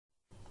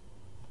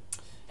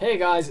Hey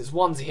guys, it's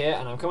Onesie here,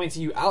 and I'm coming to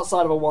you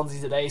outside of a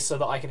onesie today so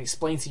that I can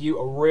explain to you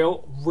a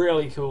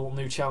really cool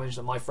new challenge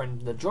that my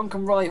friend the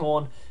Drunken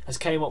Rhyhorn has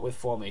came up with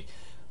for me.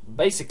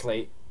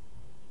 Basically,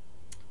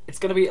 it's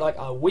going to be like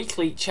a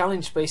weekly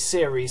challenge-based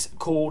series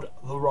called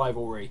The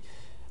Rivalry,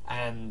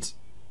 and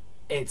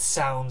it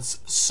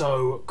sounds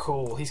so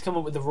cool. He's come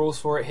up with the rules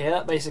for it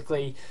here.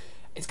 Basically,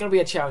 it's going to be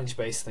a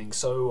challenge-based thing,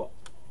 so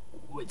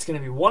it's going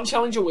to be one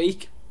challenge a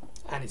week,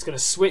 and it's going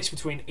to switch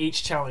between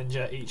each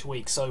challenger each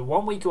week. So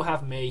 1 week you'll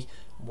have me,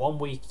 1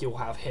 week you'll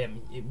have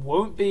him. It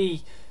won't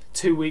be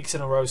 2 weeks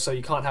in a row, so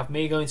you can't have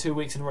me going 2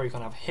 weeks in a row, you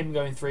can't have him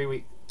going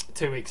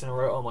 2 weeks in a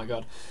row. Oh my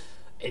god.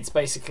 It's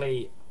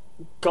basically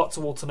got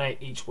to alternate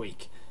each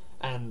week.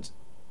 And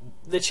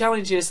the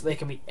challenges, they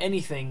can be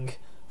anything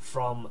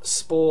from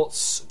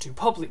sports to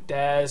public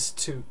dares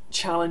to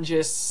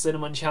challenges,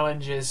 cinnamon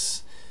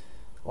challenges,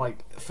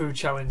 like food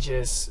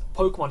challenges,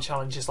 Pokemon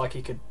challenges, like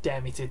he could dare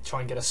me to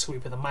try and get a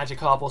sweep of the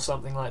Magikarp or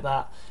something like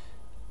that,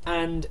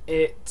 and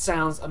it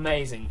sounds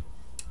amazing.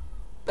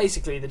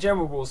 Basically, the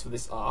general rules for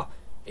this are: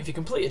 if you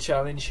complete a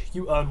challenge,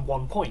 you earn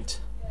 1 point.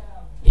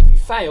 If you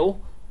fail,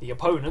 the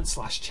opponent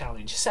 /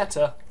 challenge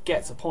setter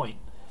gets a point.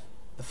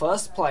 The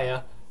first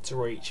player to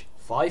reach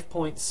 5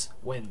 points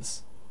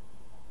wins,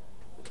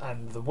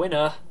 and the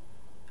winner,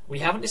 we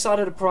haven't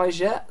decided a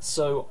prize yet,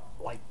 so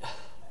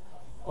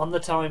on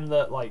the time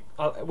that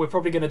we're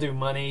probably going to do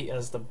money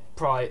as the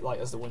prize,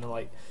 as the winner.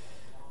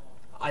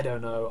 I don't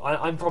know,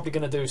 I'm probably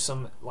going to do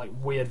some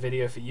weird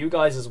video for you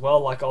guys as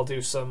well. I'll do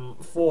some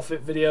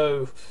forfeit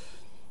video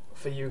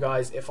for you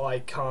guys if I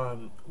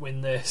can't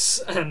win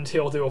this, and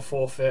he'll do a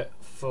forfeit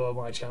for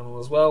my channel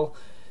as well.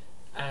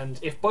 And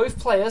if both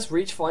players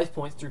reach 5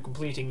 points through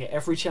completing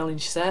every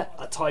challenge set,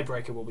 a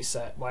tiebreaker will be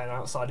set by an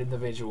outside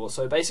individual.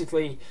 So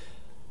basically,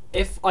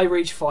 if I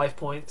reach 5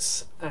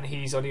 points and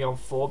he's only on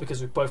 4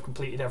 because we've both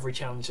completed every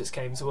challenge that's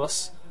came to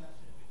us,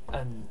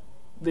 and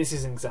this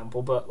is an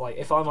example, but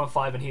if I'm on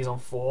 5 and he's on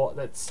 4,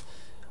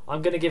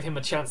 I'm going to give him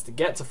a chance to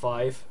get to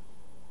 5,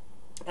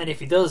 and if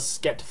he does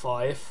get to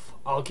 5,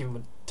 I'll give him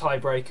a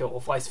tiebreaker, or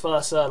vice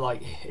versa.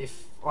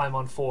 If I'm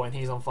on 4 and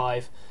he's on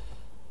 5,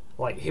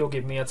 he'll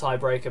give me a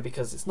tiebreaker,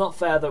 because it's not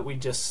fair that we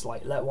just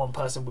let one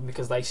person win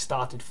because they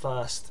started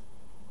first.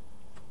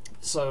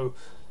 So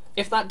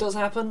if that does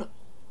happen,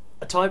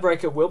 a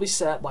tiebreaker will be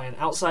set by an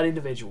outside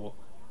individual.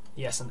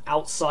 Yes, an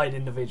outside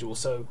individual.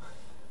 So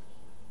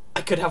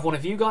I could have one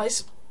of you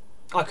guys,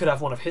 I could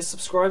have one of his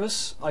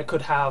subscribers, I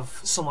could have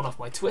someone off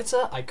my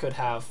Twitter, I could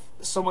have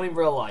someone in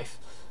real life.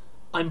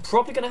 I'm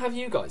probably going to have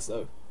you guys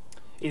though.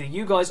 Either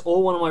you guys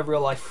or one of my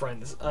real life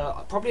friends.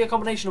 Probably a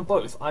combination of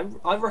both.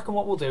 I reckon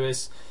what we'll do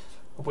is,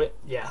 I'm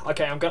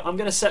going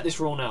to set this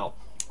rule now.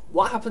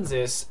 What happens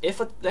is, if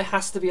there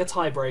has to be a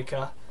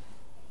tiebreaker,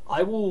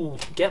 I will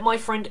get my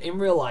friend in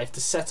real life to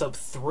set up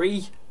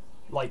three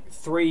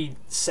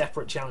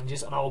separate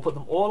challenges, and I will put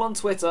them all on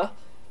Twitter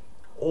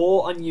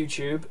or on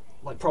YouTube,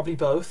 probably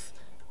both,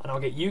 and I'll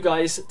get you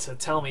guys to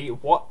tell me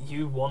what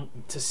you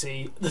want to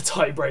see the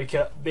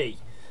tiebreaker be.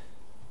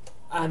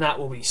 And that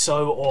will be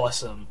so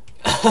awesome.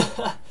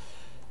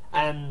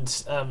 And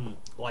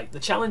the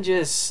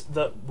challenges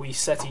that we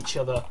set each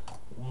other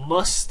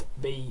must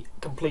be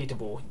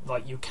completable.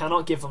 You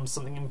cannot give them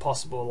something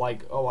impossible,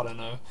 oh, I don't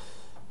know,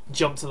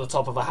 jump to the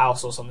top of a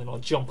house or something, or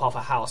jump off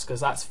a house, because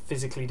that's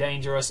physically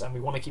dangerous and we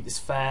want to keep this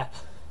fair.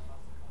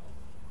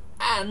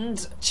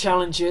 And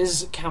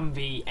challenges can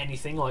be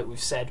anything, like we've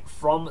said,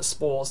 from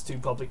sports to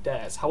public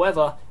dares.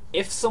 However,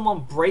 if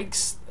someone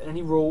breaks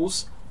any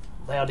rules,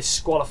 they are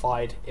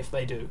disqualified if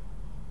they do.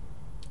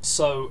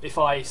 So if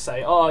I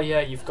say, oh yeah,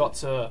 you've got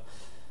to,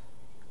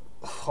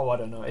 I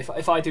don't know,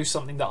 if I do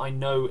something that I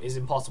know is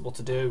impossible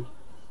to do,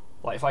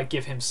 if I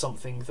give him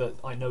something that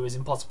I know is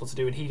impossible to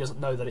do and he doesn't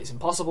know that it's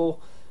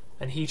impossible,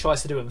 and he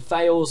tries to do it and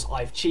fails,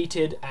 I've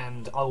cheated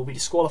and I will be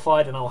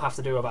disqualified, and I'll have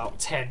to do about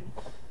 10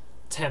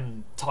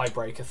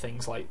 tiebreaker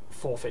things, like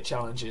forfeit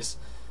challenges.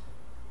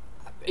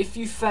 If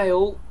you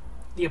fail,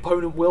 the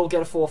opponent will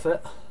get a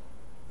forfeit.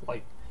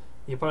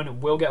 The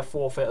opponent will get a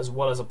forfeit as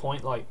well as a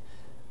point.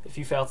 If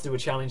you fail to do a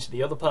challenge,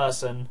 the other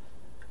person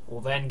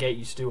will then get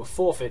you to do a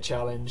forfeit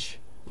challenge,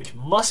 which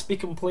must be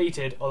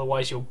completed,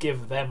 otherwise you'll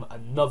give them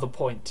another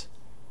point.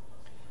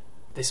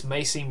 This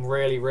may seem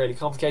really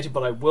complicated,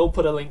 but I will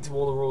put a link to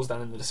all the rules down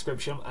in the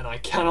description, and I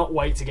cannot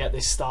wait to get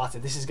this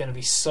started. This is going to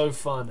be so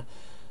fun.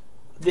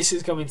 This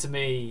is coming to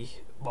me,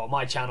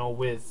 my channel,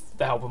 with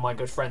the help of my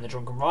good friend the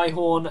Drunken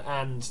Rhyhorn,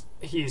 and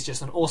he is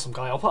just an awesome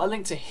guy. I'll put a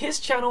link to his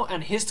channel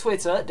and his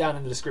Twitter down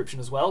in the description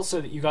as well,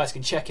 so that you guys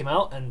can check him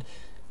out and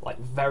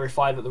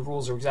verify that the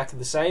rules are exactly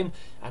the same.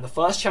 And the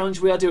first challenge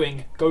we are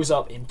doing goes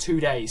up in 2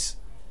 days.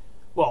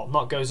 Well,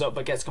 not goes up,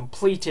 but gets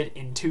completed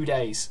in 2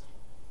 days.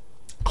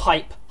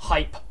 Hype.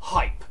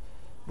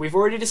 We've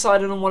already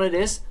decided on what it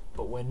is,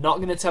 but we're not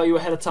going to tell you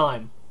ahead of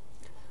time.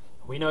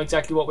 We know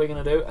exactly what we're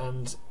going to do,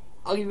 and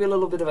I'll give you a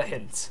little bit of a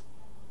hint.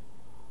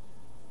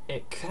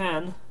 It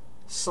can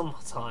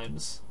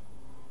sometimes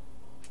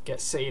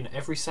get seen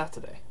every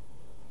Saturday.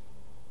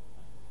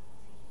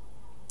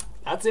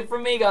 That's it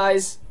from me,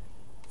 guys.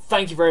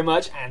 thank you very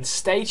much, and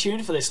stay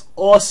tuned for this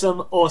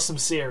awesome, awesome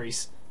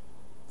series.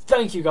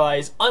 Thank you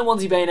guys. I'm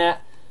Onesie Bayonet.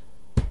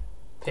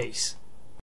 Peace.